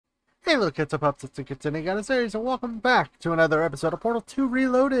Hey look, it's a pups, it's a continuing on a series, and welcome back to another episode of Portal 2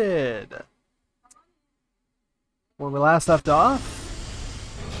 Reloaded. When we last left off,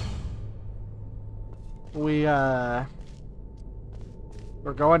 we're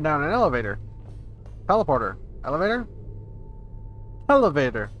going down an elevator. Teleporter. Elevator?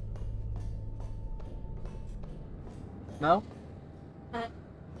 Elevator. No?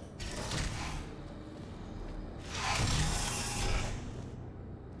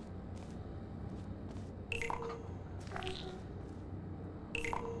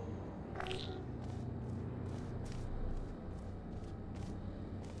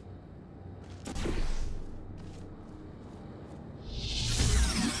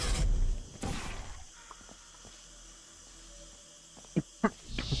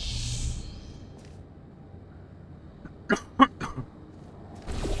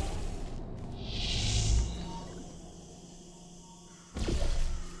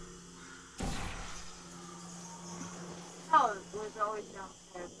 Oh, it was always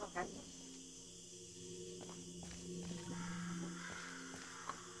downstairs. Okay.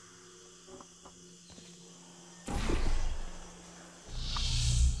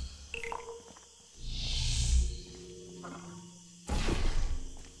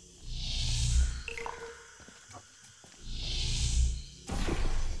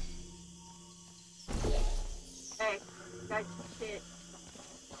 Hey, guys, shit.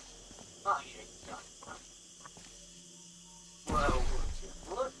 Oh, shit. Whoa,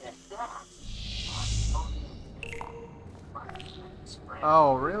 look at that.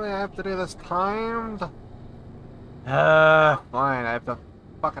 Oh, really? I have to do this timed? Fine, I have to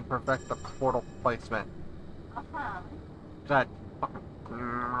fucking perfect the portal placement. Uh-huh. That fucking...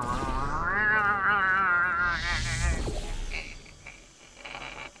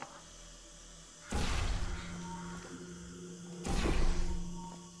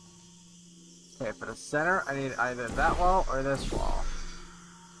 Okay, for the center, I need either that wall or this wall.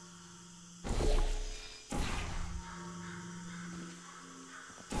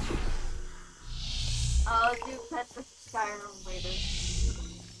 I'll do Pet the Skyrim later.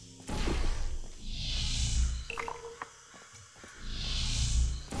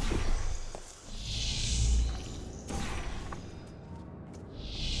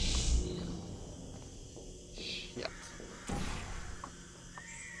 Shit.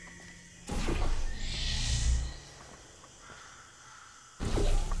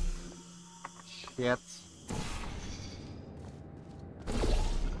 Shit.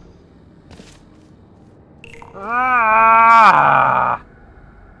 Ah!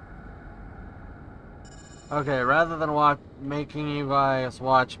 Okay, rather than making you guys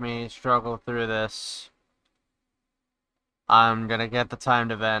watch me struggle through this, I'm gonna get the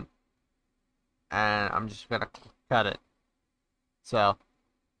timed event, and I'm just gonna cut it. So,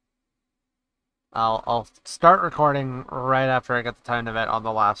 I'll start recording right after I get the timed event on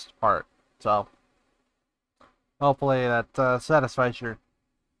the last part. So, hopefully that satisfies your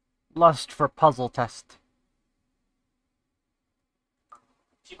lust for puzzle test.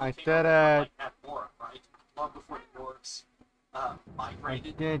 I did it. I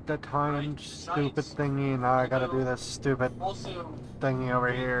did the timed stupid thingy, now I gotta do this stupid thingy over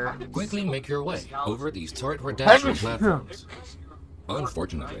here. Quickly make your way over these turret redaction platforms.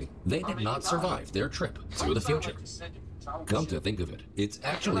 Unfortunately, they did not survive their trip through the future. Come to think of it, it's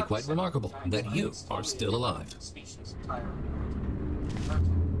actually quite remarkable that you are still alive.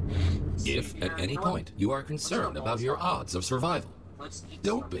 If at any point you are concerned about your odds of survival,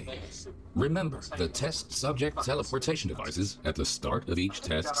 don't be. Remember the test subject teleportation devices at the start of each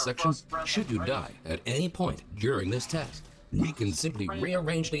test section. Should you die at any point during this test, we can simply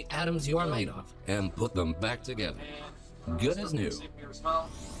rearrange the atoms you are made of and put them back together. Good as new. Oh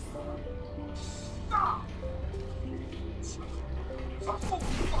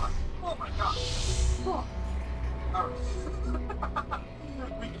my god. Alright.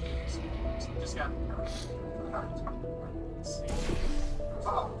 We can do this. Just got let's see.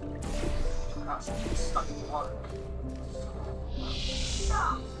 Oh. Gosh, I'm stuck in the water.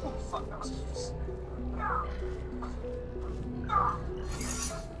 Oh fuck, that was close.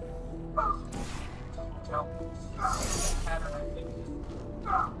 Tell. Pattern, I think.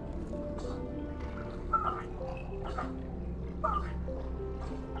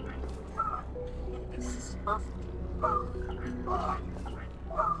 This is perfect.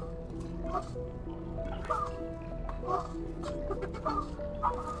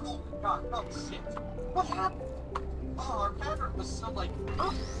 God, oh shit. What happened? Oh, our pattern was so like,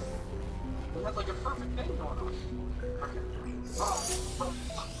 we had like a perfect thing going on. Okay. Oh.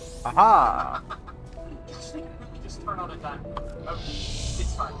 Aha! Gosh, they could really just turn on a dime. Okay,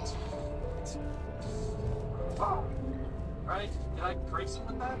 it's fine. Right? Did I grace him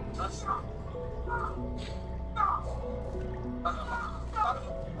with that? That's not.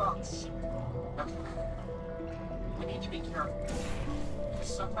 Oh, shit. Okay. We need to be careful.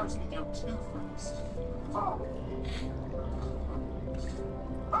 Because sometimes we go too fast. Oh.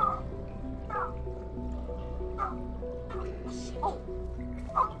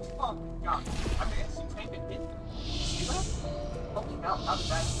 Oh, God. I managed to take it in. See that? Holy hell, how did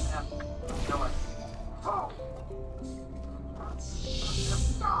that even happen? No way. Oh.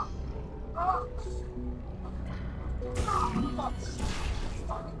 Stop. Oh. Fuck.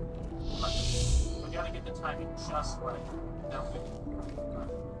 We gotta get the timing just right. Don't we?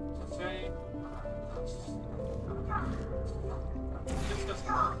 Okay. This doesn't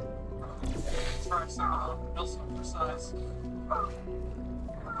work. Try something else precise.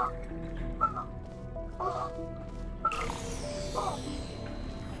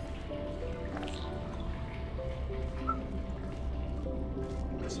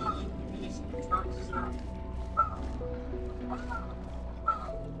 There's nothing in terms of that.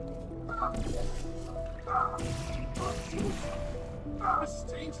 This is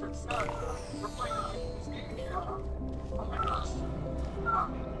dangerous. We're playing this game here. Oh my gosh.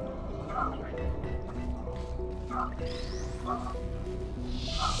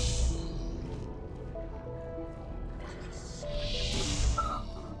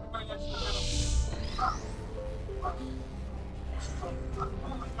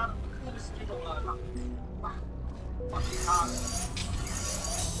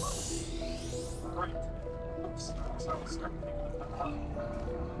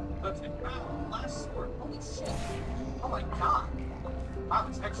 Okay, last sword. Holy shit. Oh my god. Wow,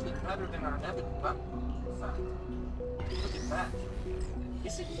 it's actually better than our inevitable weapon. In fact, look at that.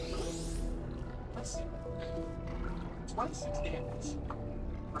 Is it good? Let's see. 26 damage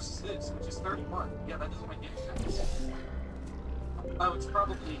versus this, which is 31. Yeah, that doesn't make any sense. Oh, it's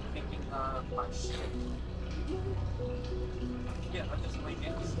probably thinking my shit. Yeah, that doesn't make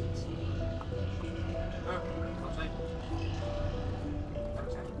any sense. Oh, I'll take it.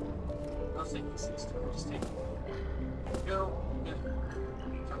 Okay. I'll take this instead. We'll just take it. Go. Good.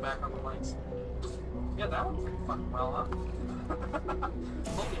 Come back on the lights. Yeah, that went pretty fucking well, huh?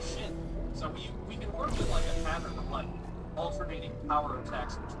 Holy shit. So we can work with like a pattern of like alternating power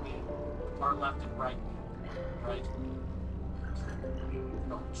attacks between our left and right. Right?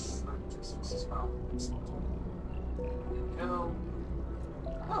 Oh, shit. This is well. Go.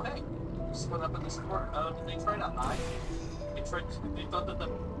 Oh, hey. Split up in this corner. Oh, did they try to hide? They thought that the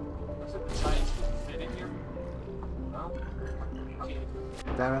giants could fit in here? No? Okay.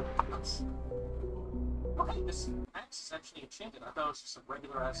 Damn it. Oh, hey, this axe is actually enchanted. I thought it was just a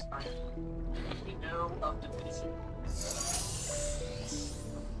regular ass iron. We know of divinity.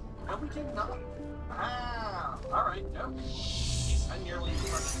 No, we did not. Ah, alright, no. Jeez, I nearly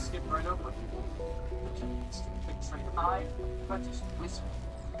skipped right over people. Okay, let's do a quick trade high. If I just whisper,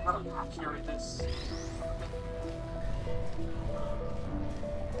 how do I carry this?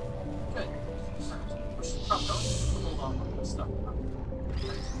 Good. We should probably hold on with this stuff.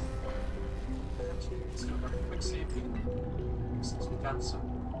 Let's do a quick save here. Since we got some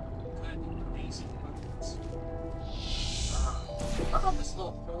good, amazing movements. How about this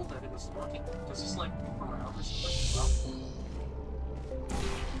little hole that it was working? Does this like move around or something as well?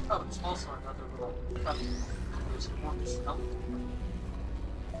 Oh, it's also another little cut. There's more skeleton.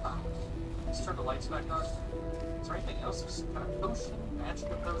 Let's turn the lights back on. Is there anything else? There's some kind of potion,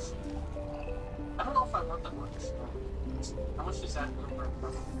 magical potion. I don't know if I want that one. How much does that over?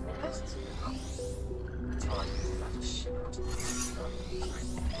 It's all I can do. That's shit.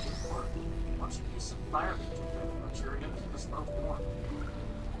 Why don't you use some fire material to keep us both warm?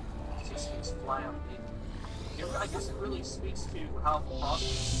 These things fly out the I guess it really speaks to how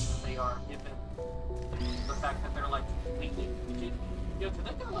awesome they are, given the fact that they're like completely. Yo, do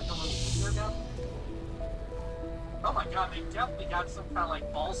they got like a little heater down? Oh my god, they definitely got some kind of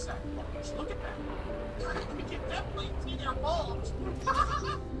like ball sack. Look at that. We can definitely see their balls.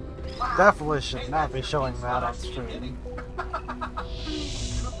 Wow. Definitely should Hey, not be showing that on actually stream. hitting.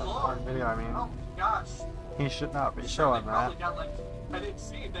 On video, I mean. Oh my gosh. He should not be Sure, showing they that. probably got like, I didn't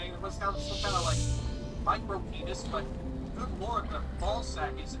see anything. It must have some kind of like micro penis, but good lord, the ball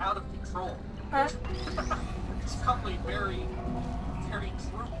sack is out of control. It's probably very, very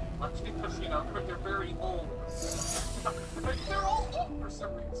true. Like, because, you know, they're very old. They're all old for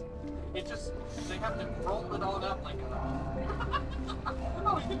some reason. It just, they have to roll it on up like a...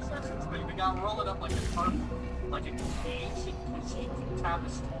 Oh, he did such a thing. They gotta roll it up like a carpet. Like an ancient Khajiit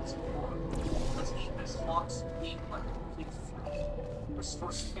tapestries before. Let's eat this fox meat like a complete fruit.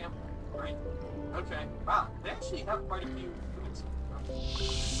 Restore stamina. Right. Okay. Wow, they actually have quite a few units.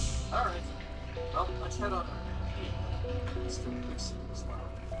 Alright. Well, let's head on over there. Still fixing this now.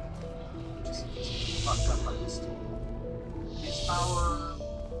 Just fucked up by this tool. Is our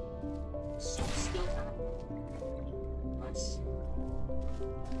suit still active? Let's see.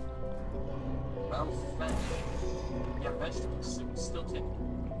 Well fed. Yeah, vegetable soup still ticking.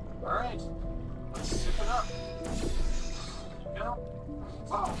 Alright. Let's sip it up. You know?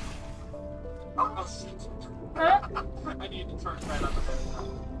 Oh. Oh, shit. I need to turn that up a bit.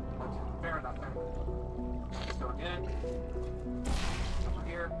 Okay, fair enough, fair enough. Let's go again. Over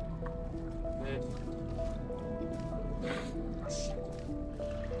here. Mid. Oh, shit.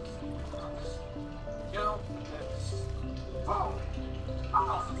 Go. This. Oh. Oh,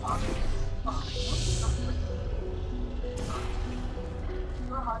 fuck. Oh,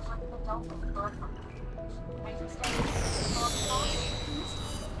 You're hard like the adult with the door from make you stand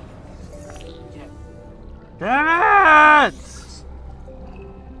yeah. Damn it!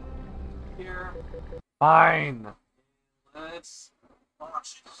 Here. Fine. Let's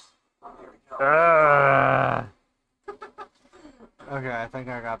launch it. There we go. Okay, I think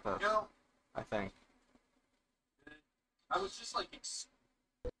I got this. Go. I think. I was just like,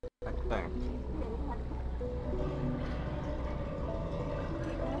 I think.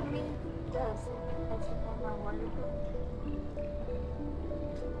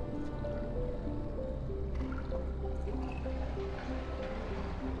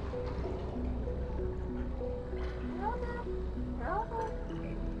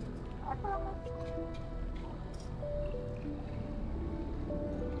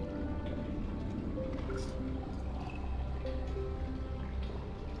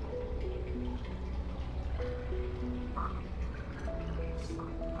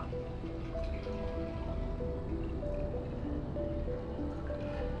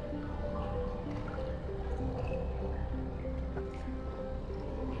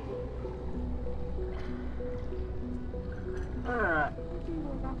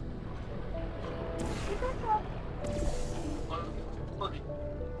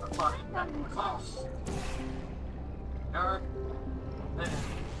 Alright. Then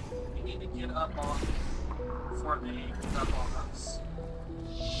we need to get up on before they get up on us.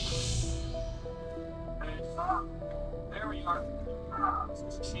 And, there we are.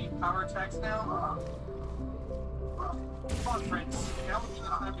 Cheap power attacks now. Come on, friends. Now we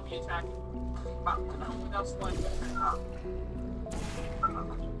don't have to be attacking. Wow, no else one to attack.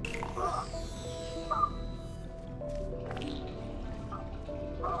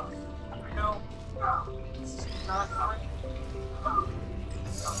 Here we go. This is not great.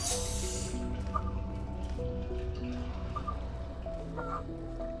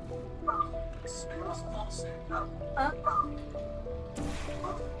 Spirit's pulsing.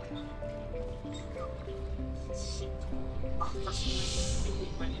 Shit. For some reason, we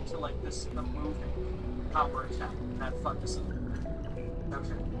went into like this the moving power attack. That fucked us up.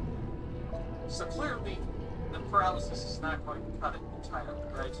 Okay. So clearly, the paralysis is not going to cut it entirely,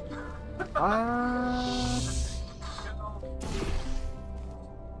 right?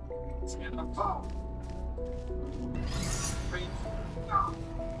 Let's get up. Wait.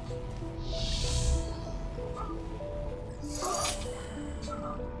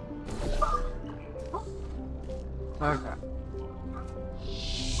 Okay.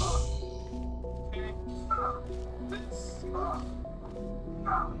 Okay. This.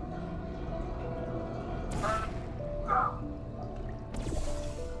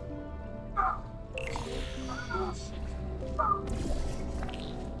 Oh, shit.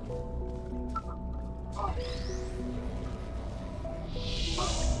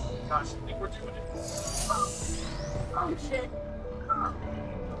 Gosh, I think we're doing it. Oh shit.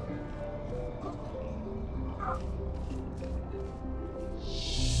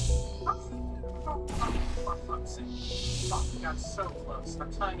 For fuck's sake. Fuck, we got so close. Our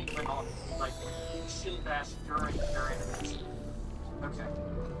timing went off like shield bash during their intervention. Okay.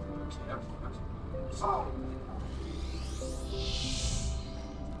 Okay. So.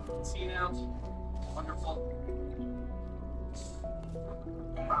 See now? Wonderful.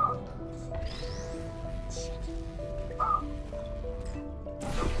 Shit.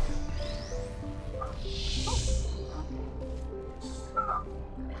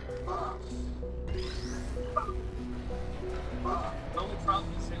 The only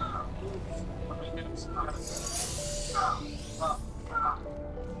problem is when we hit him sometimes.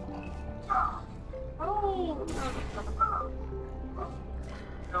 Oh!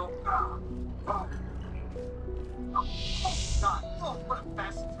 No. God. Oh, what a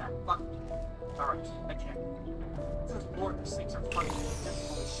fast attack. Fuck me. Alright, I can't. Good lord, these things are fucking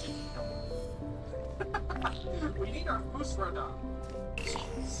difficult as shit. We need our boost rundown.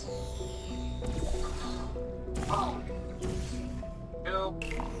 Jeez. Oh. Go.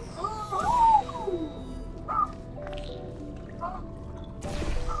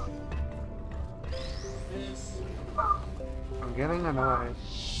 This. I'm getting annoyed.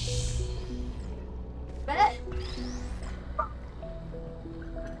 Bet.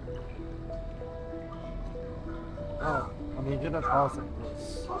 Oh, I need you to pause it,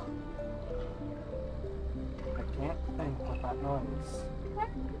 please. I can't think with that noise.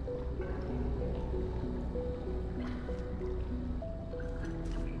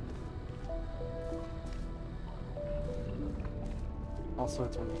 Also,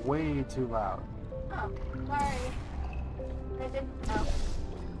 it's way too loud. Oh, sorry. I didn't know.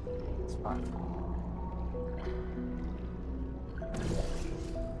 It's fine.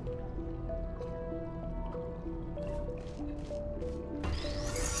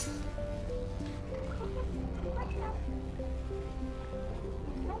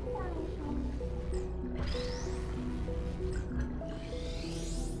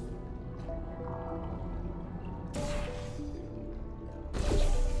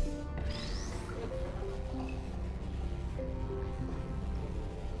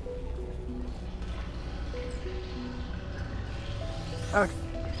 Okay.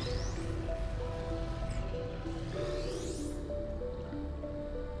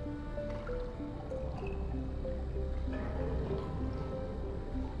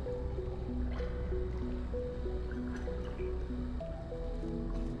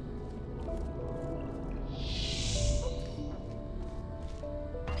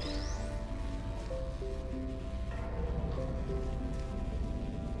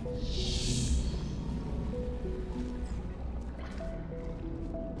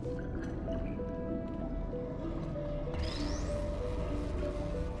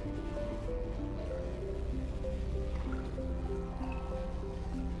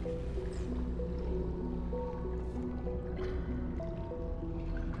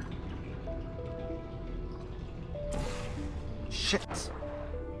 Shit!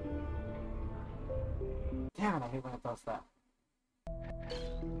 Damn it, I hate when it does that.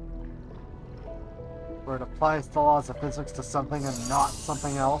 Where it applies the laws of physics to something and not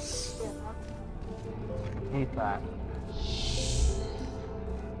something else. I hate that.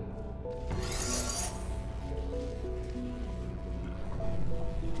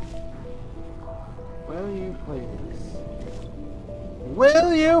 Will you please?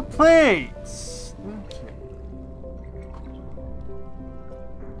 Will you please? Thank you.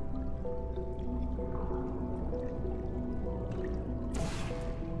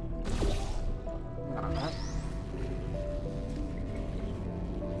 Alright.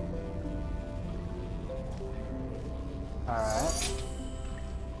 Alright.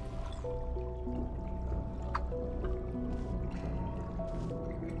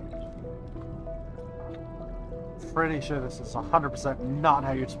 Pretty sure this is 100% not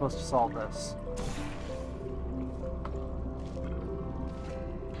how you're supposed to solve this.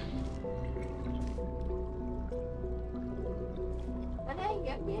 But hey, you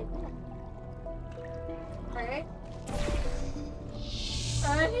get it. Alright.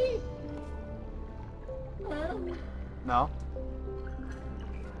 No?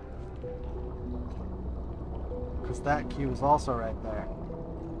 Because that key was also right there.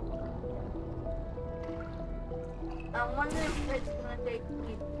 I wonder if it's gonna take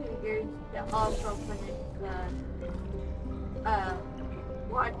me 2 years to also finish the,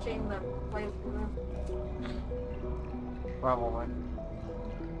 watching the playthrough. Probably.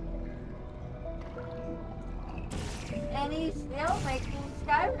 And he's still making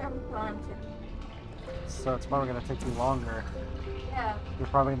Skyrim content. So it's probably going to take you longer. Yeah. You're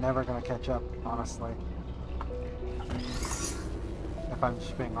probably never going to catch up, honestly. If I'm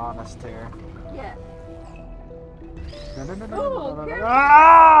just being honest here. Yeah. No, no, no, no, Oh, no, no, no, okay. no,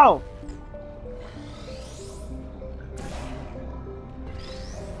 no!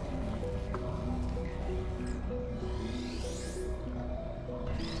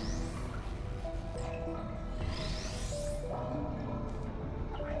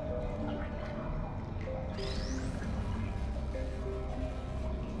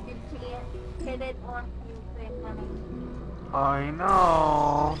 You can't hit it on anything, honey. I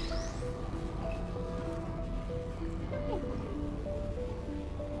know.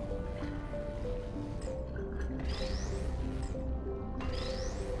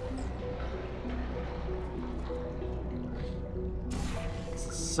 This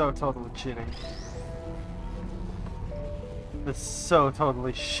is so totally cheating. This so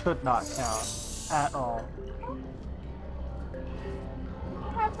totally should not count at all.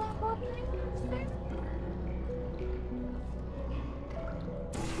 Have that whole thing there?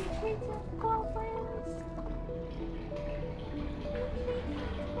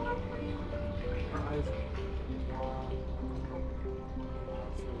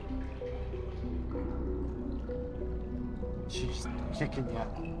 She's kicking you.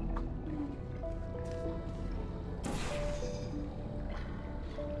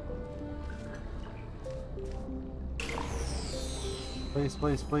 Please,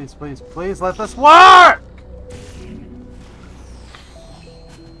 please, please, please, please let this work!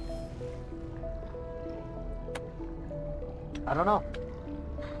 I don't know.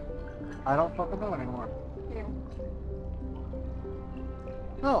 I don't fucking know anymore. Here.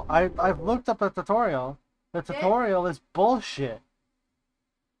 No, I've looked up the tutorial. The tutorial is bullshit.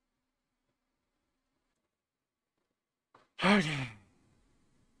 Okay.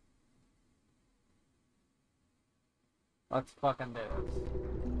 Let's fucking do this.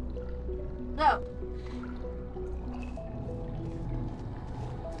 No.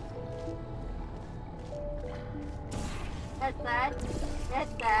 That's that.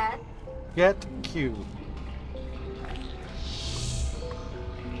 That's that. Get cube.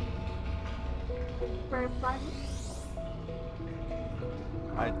 First button.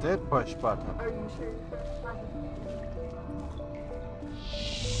 I did push button. Are you sure? First button.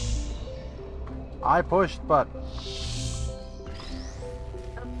 I pushed button.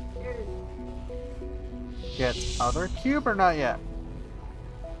 Upstairs. Get other cube or not yet?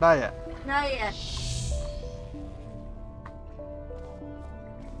 Not yet. Not yet.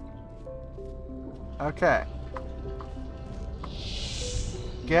 Okay.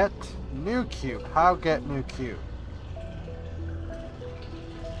 Get new cube. How get new cube?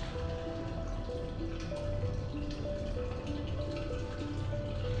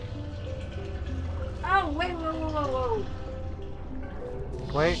 Oh, wait, whoa, whoa, whoa, whoa.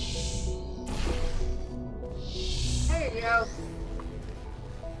 Wait. There you go.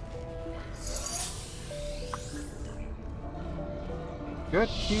 Good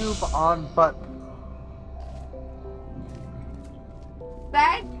cube on button.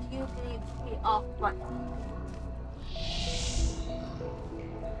 Bad cube needs to be off button.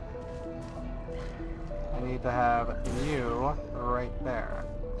 I need to have you right there.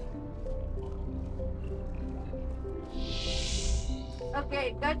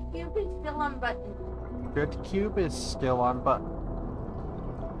 Okay, good cube is still on button. Good cube is still on button.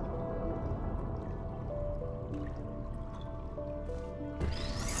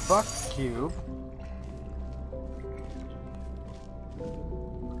 Fuck cube.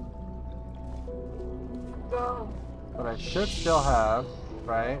 Go. But I should still have,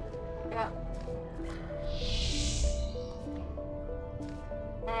 right? Yeah.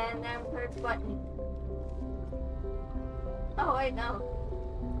 And then third button. Oh, wait, no.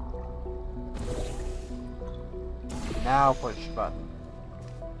 Now push button.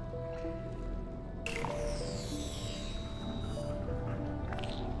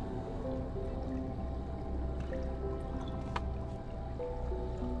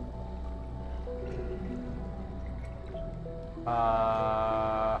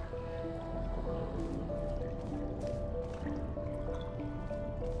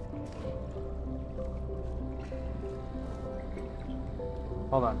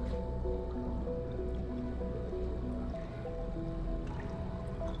 Hold on.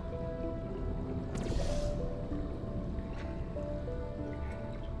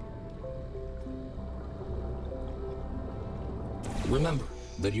 Remember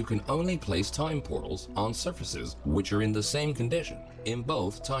that you can only place time portals on surfaces which are in the same condition in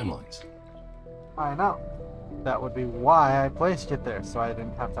both timelines. I know. That would be why I placed it there, so I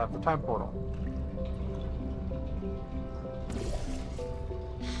didn't have to have the time portal.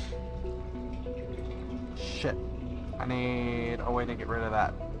 Shit. I need a way to get rid of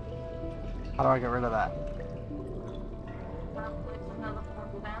that. How do I get rid of that? Place another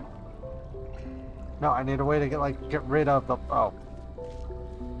portal down. No, I need a way to get rid of the... Oh.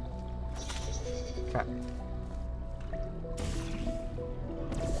 Okay.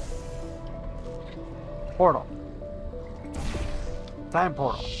 Portal. Time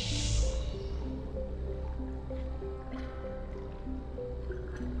portal.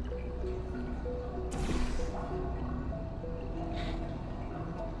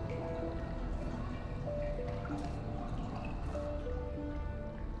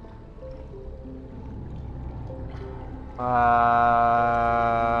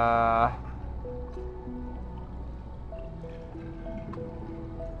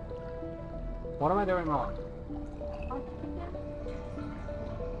 What am I doing wrong?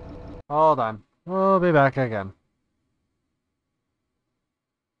 Hold on. We'll be back again.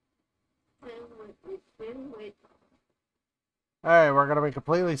 Wait. Alright, we're gonna be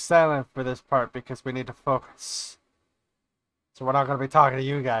completely silent for this part because we need to focus. So we're not gonna be talking to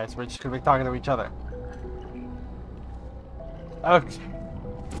you guys, we're just gonna be talking to each other. Okay.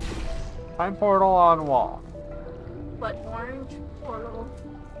 Time portal on wall. But orange portal.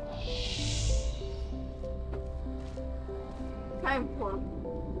 Time portal.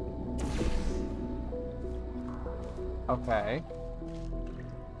 Okay.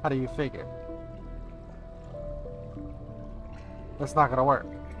 How do you figure? That's not gonna work.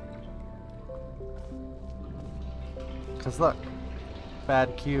 Cause look.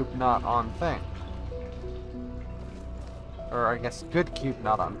 Bad cube not on thing. Or I guess good cube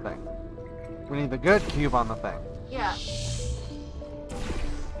not on thing. We need the good cube on the thing. Yeah.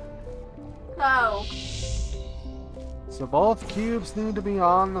 So. So both cubes need to be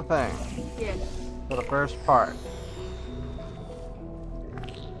on the thing. Yes. For the first part.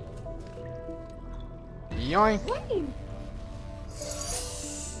 Yoink! Wait.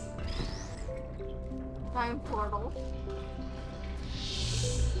 Time portal.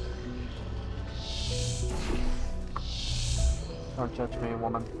 Don't judge me,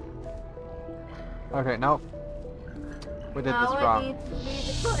 woman. Okay, nope. We did this No, wrong. it needs to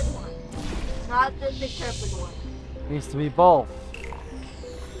be the good one, not the decrepit one. Needs to be both.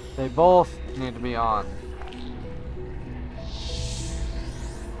 They both need to be on.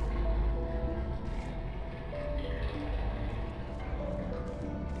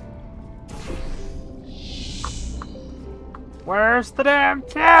 Where's the damn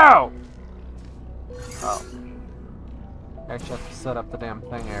cow? Oh. I actually have to set up the damn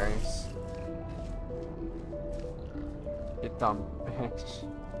thing, Aries. You dumb bitch.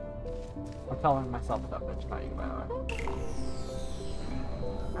 I'm telling myself that bitch, not you, by the way.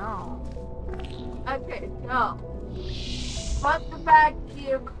 No. Okay, so. Put the bad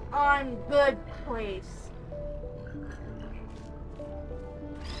cube on good place.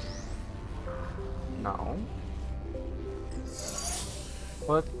 No.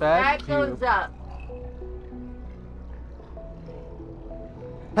 Put bad That cube. goes up.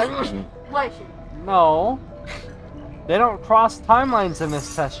 Flush it. No. They don't cross timelines in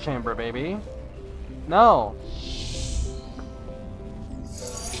this test chamber, baby. No.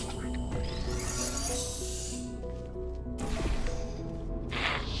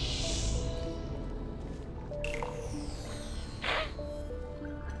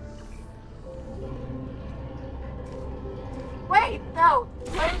 Wait, no.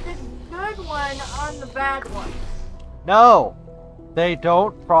 Put the good one on the bad one. No. They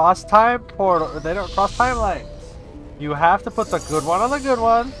don't cross time portal. They don't cross timelines. You have to put the good one on the good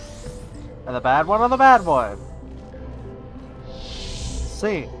one, and the bad one on the bad one.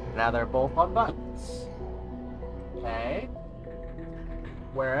 See, now they're both on buttons. Okay.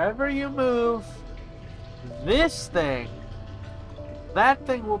 Wherever you move this thing, that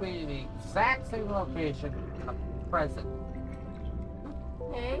thing will be in the exact same location in the present.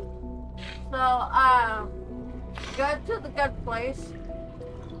 Okay. So, go to the good place,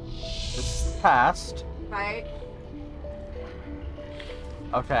 This is past. right?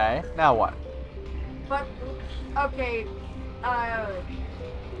 Okay, now what? But, okay,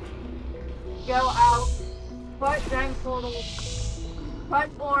 go out, put giant portal, put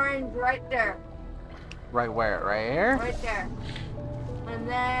orange right there, Right where? Right here? right there, and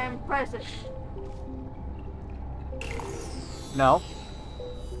then press it. No.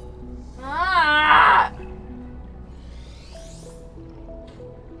 Ah!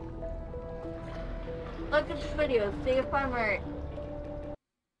 Look at the video, see if I'm right.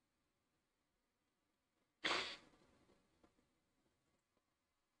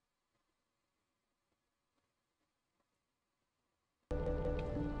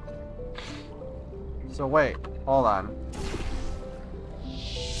 So wait, hold on.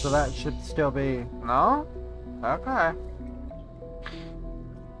 So that should still be... No? Okay.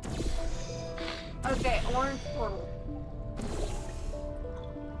 Okay, orange portal.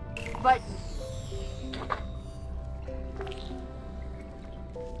 Button.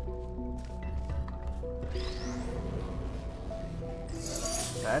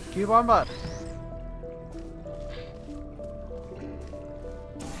 That cube on button.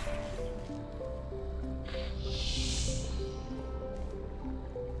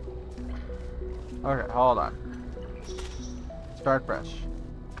 Okay, hold on. Start fresh.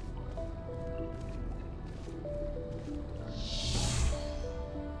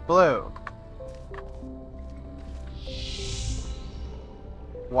 Blue.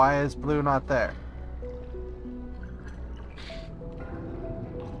 Why is blue not there?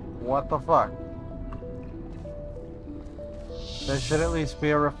 What the fuck? There should at least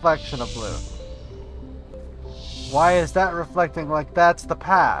be a reflection of blue. Why is that reflecting like that's the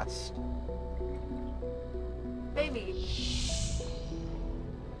past? Baby.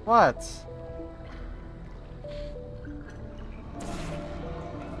 What?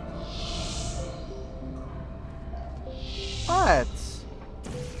 What?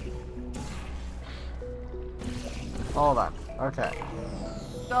 Hold on. Okay.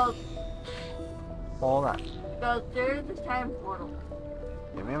 Go, Hold on. go through the time portal.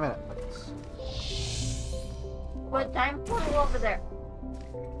 Give me a minute, please. Put time portal over there.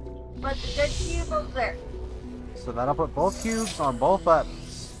 Put the good cube over there. So that'll put both cubes on both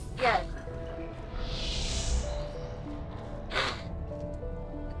buttons. Yes.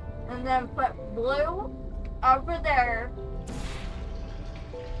 And then put blue over there.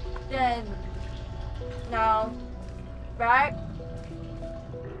 Then, now, back.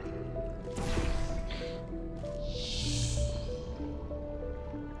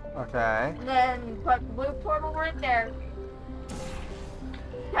 Okay. Then put blue portal right there.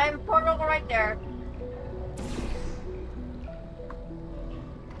 Time portal right there.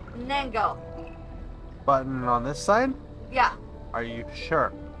 And then go. Button on this side? Yeah. Are you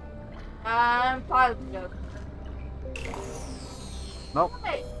sure? I'm positive. Nope.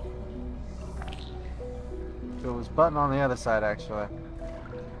 Hey. It was button on the other side, actually.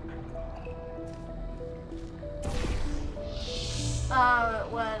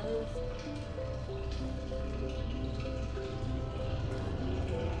 It was.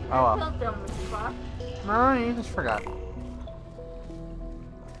 Oh well. Killed them with the clock. No, you just forgot.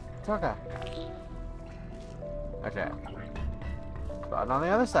 It's okay. Okay. Button on the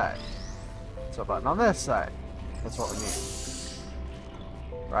other side. So button on this side. That's what we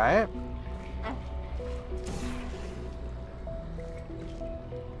need. Right?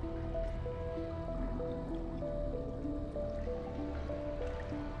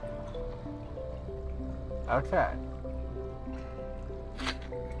 Okay.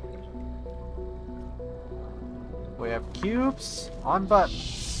 We have cubes on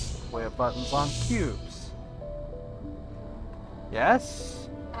buttons. We have buttons on cubes. Yes?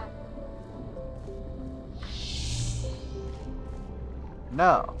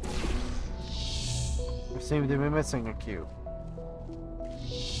 No. We seem to be missing a cube.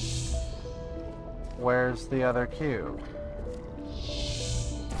 Where's the other cube?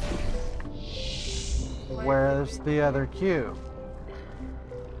 Where's the other cube?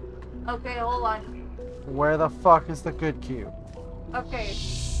 Okay, hold on. Where the fuck is the good cube? Okay,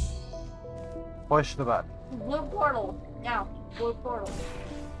 Push the button. blue portal. Now, blue portal.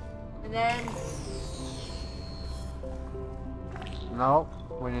 And then, Nope.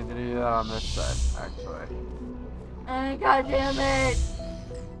 We need to do that on this side, actually. god damn it!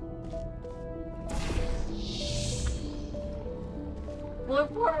 Blue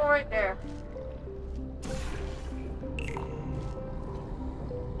portal right there.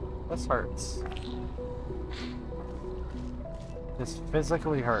 This hurts. This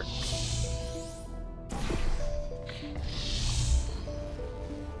physically hurts.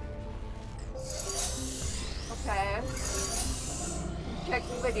 Okay. Check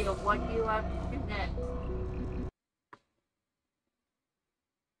the video. What do you have to do next?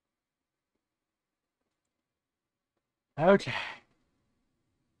 Okay.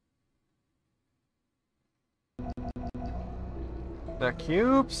 The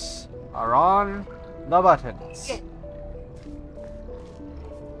cubes are on the buttons. Yeah.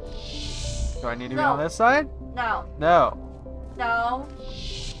 Do I need to be No. on this side? No. No. No.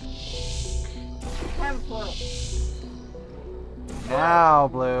 Time portal. Now,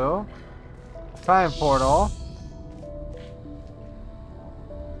 blue. Time portal.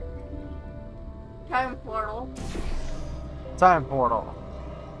 Time portal. Time portal.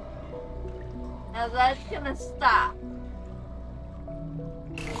 Now that's gonna stop.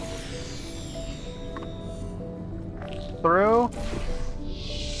 Through.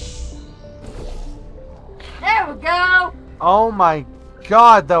 There we go! Oh my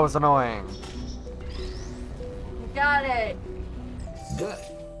god, that was annoying. You got it. Good.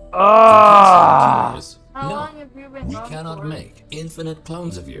 Ah! How No, long have you been we gone cannot for? make infinite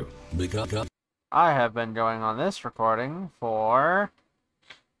clones of you because I have been going on this recording for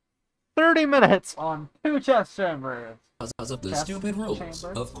 30 minutes on 2 chest chambers. of the Test stupid rules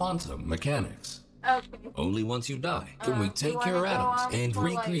chamber. of quantum mechanics. Okay. Only once you die can we Do take you wanna your go atoms on and for,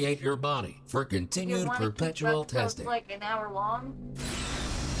 like- recreate your body for Do you continued wanna keep perpetual episodes, testing. like an hour long?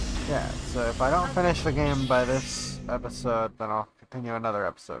 Yeah, so if I don't finish the game by this episode, then I'll continue another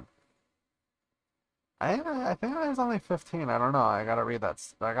episode. I think there's only 15. I don't know. I gotta read that.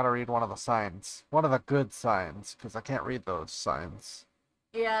 I gotta read one of the signs. One of the good signs, because I can't read those signs.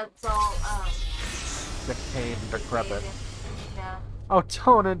 Yeah, it's all, decayed and decrepit. Yeah. Oh,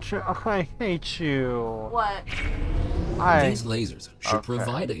 I hate you. What? These lasers should Okay.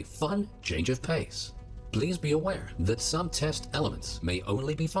 provide a fun change of pace. Please be aware that some test elements may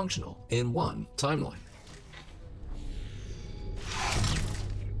only be functional in one timeline.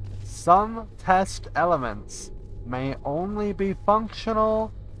 Some test elements may only be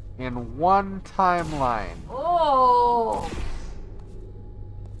functional in one timeline. Oh!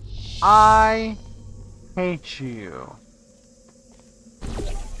 I hate you.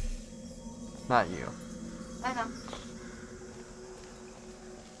 Not you. I know.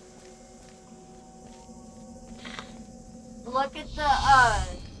 Look at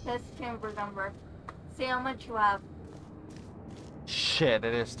the test chamber number. See how much you have. Shit,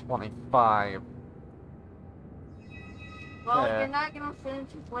 it is 25. Well, Yeah. you're not gonna finish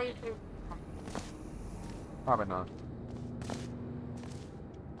your playthrough. Probably not.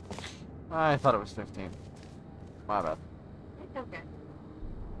 I thought it was 15. My bad. It's okay.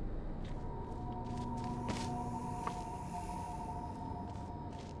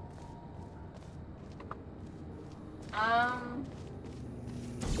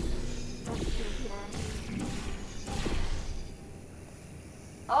 Let's see here.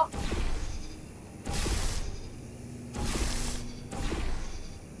 Oh!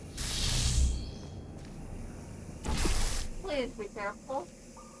 Please be careful.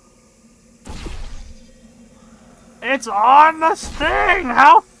 It's on the sting!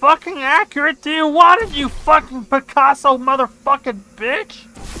 How fucking accurate do you want it, you fucking Picasso motherfucking bitch?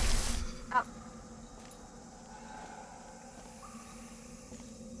 Oh.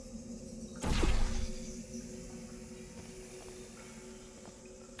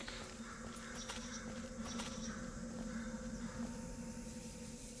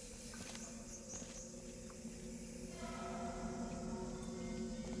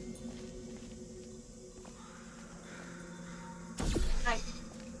 Nice.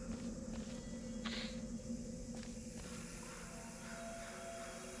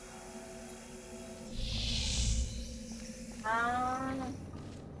 Let's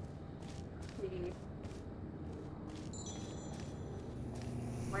see.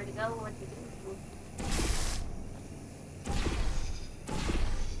 Where to go? What to do?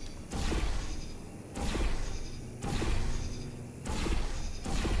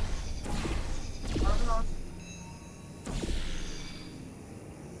 Oh,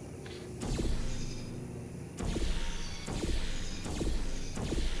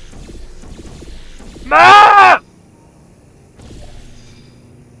 Mom!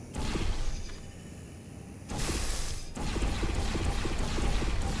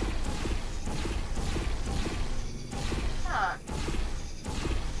 huh.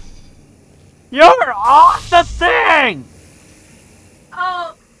 You're on the thing!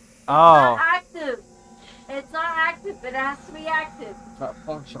 Oh! Oh. Not active. It's not active. It has to be active. Not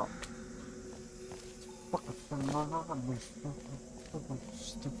functional.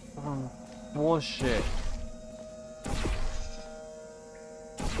 Bullshit.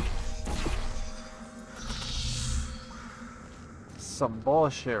 Some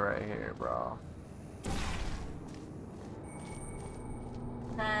bullshit right here, bro.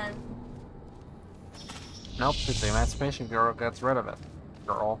 And Nope, because the Emancipation Bureau gets rid of it.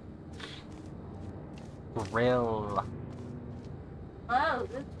 Girl. Grill. oh,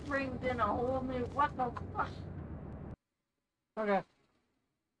 this brings in a whole new. What the fuck? Okay.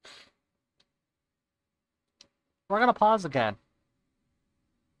 We're gonna pause again.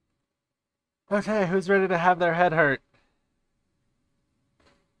 Okay, who's ready to have their head hurt?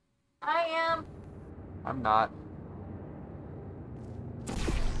 I am. I'm not.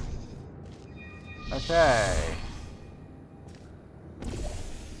 Okay.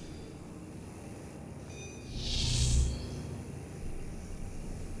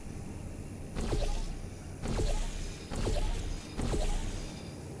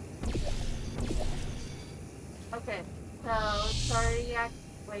 Okay, so it's already act.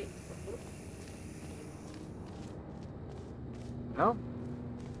 Wait. No?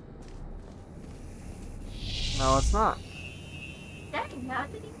 No, it's not. Dang, how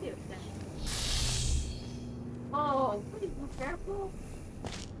did he do it then? Oh, please be careful.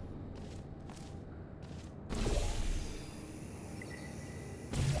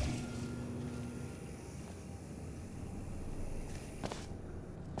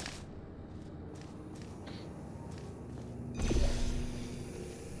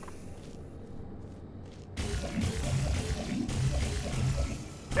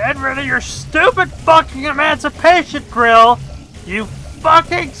 Get rid of your stupid fucking Emancipation Grill! You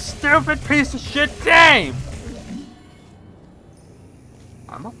fucking stupid piece of shit game!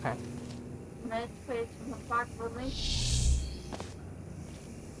 I'm okay. emancipation from Dr. Links?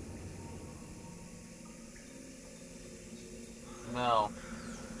 No.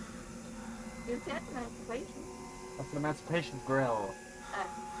 You said emancipation. That's an emancipation grill.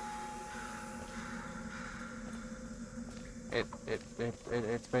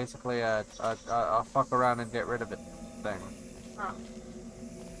 It's basically a fuck around and get rid of it thing. Oh.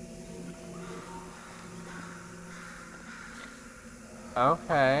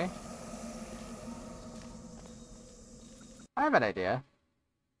 Okay. I have an idea.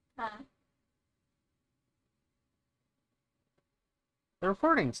 Huh. The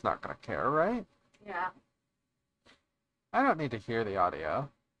recording's not gonna care, right? Yeah. I don't need to hear the audio.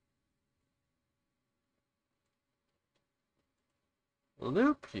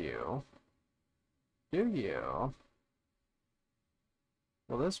 Loop you? Do you?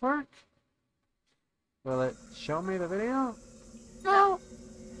 Will this work? Will it show me the video? No!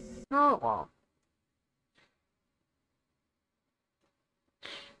 No, it won't.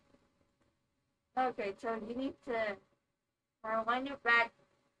 Okay, so you need to rewind it back.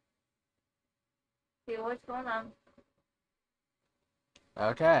 See what's going on.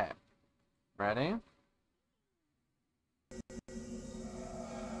 Okay. Ready?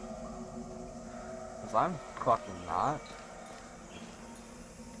 Because I'm fucking not.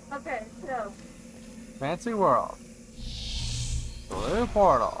 Okay, so. Fancy world. Blue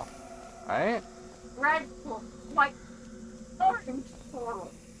portal. Right? Red portal. White. Orange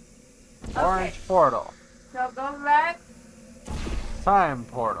portal. Orange Okay. portal. So go back. Time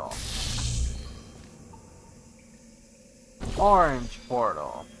portal. Orange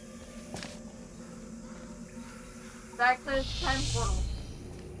portal. Back to the time portal.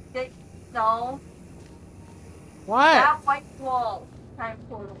 No. What? That white wall. Time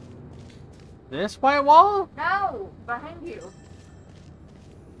portal. This white wall? No! Behind you.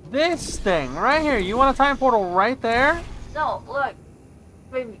 This thing right here. You want a time portal right there? No, look.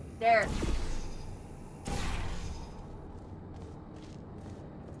 Baby, there.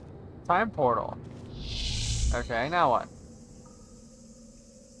 Time portal. Okay, now what?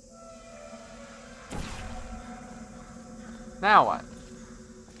 Now what?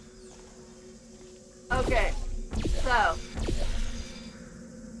 Okay. So.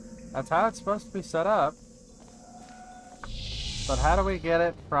 That's how it's supposed to be set up. But how do we get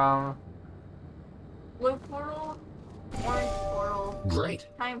it from... Blue portal, orange portal. Great.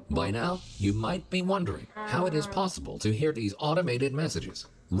 Time portal. By now, you might be wondering how it is possible to hear these automated messages,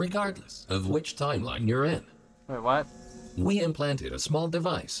 regardless of which timeline you're in. Wait, what? We implanted a small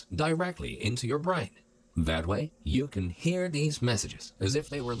device directly into your brain. That way, you can hear these messages as if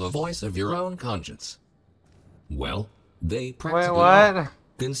they were the voice of your own conscience. Well, they practically Wait, are, what?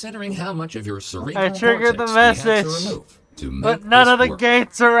 considering how much of your cerebral I triggered the cortex we had message, to remove to make but none this of the work.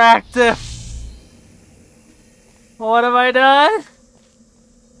 gates are active. What have I done?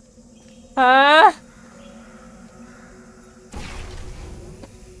 Huh?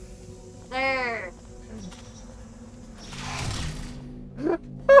 There.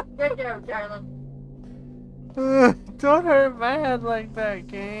 Good job, darling. Don't hurt my head like that,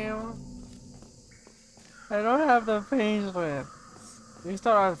 game. I don't have the patience. You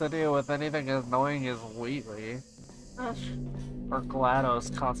still don't have to deal with anything as annoying as Wheatley. Or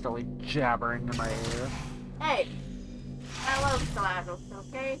GLaDOS constantly jabbering in my ear. Hey, I love GLaDOS,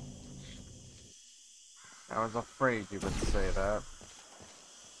 okay? I was afraid you would say that.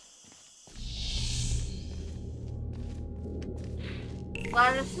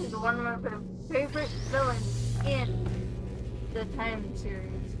 GLaDOS is one of my favorite villains in the Time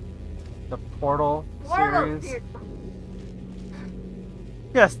series. The Portal Portal series?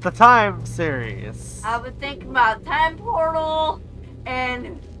 Yes, the Time series. I was thinking about Time Portal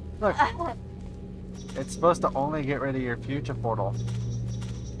and... Look, it's supposed to only get rid of your future portal.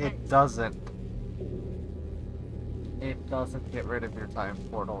 It doesn't. It doesn't get rid of your time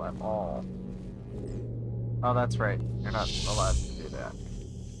portal at all. Oh, that's right. You're not allowed to do that.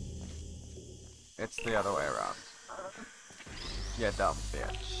 It's the other way around. You dumb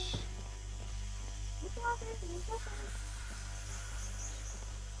bitch.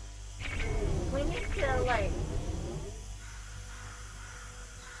 We need to, like...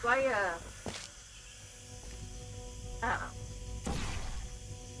 buy a...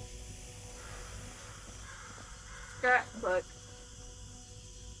 scrapbook.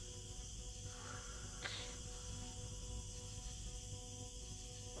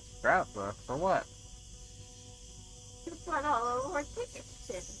 Scrapbook? For what? To put all of our tickets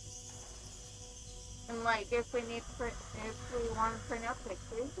in. And like, if we need print, if we want to print out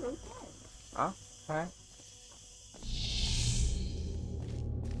pictures, we can. Oh, okay.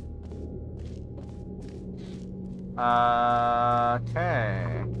 Okay.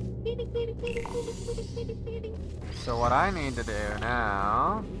 So what I need to do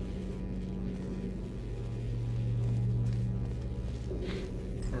now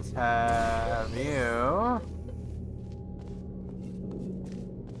is have you...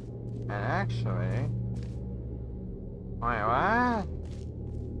 And actually... Wait, what?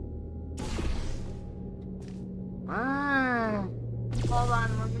 Ah. Hold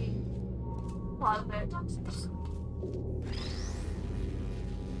on, let me pause it.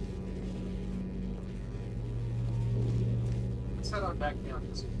 Let's head on back down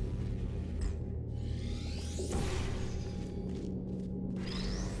this way.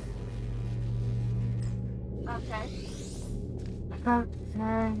 Okay.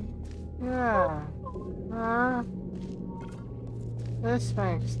 Okay. Yeah. This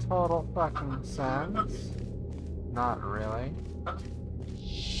makes total fucking sense. Not really.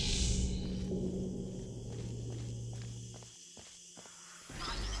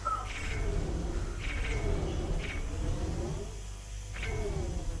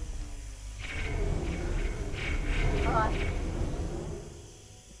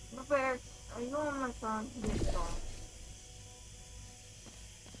 Bear, are you on my phone? Yes, phone.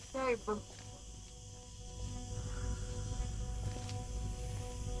 Sorry, bro.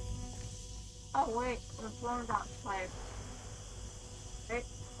 Oh wait, my phone's outside. Right?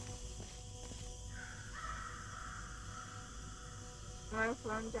 My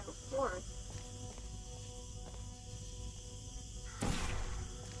phone's outdoors.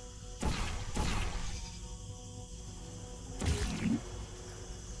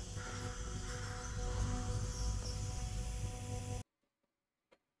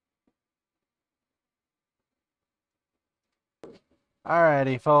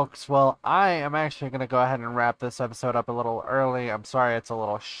 Alrighty, folks. Well, I am actually going to go ahead and wrap this episode up a little early. I'm sorry it's a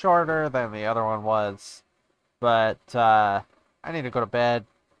little shorter than the other one was. But, I need to go to bed.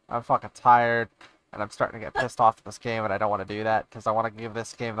 I'm fucking tired. And I'm starting to get pissed off at this game, and I don't want to do that, because I want to give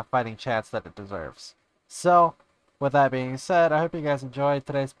this game the fighting chance that it deserves. So, with that being said, I hope you guys enjoyed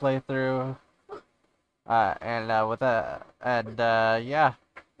today's playthrough. Yeah.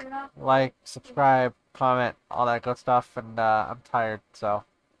 Like, subscribe, comment, all that good stuff, and I'm tired, so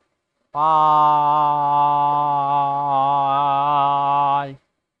bye.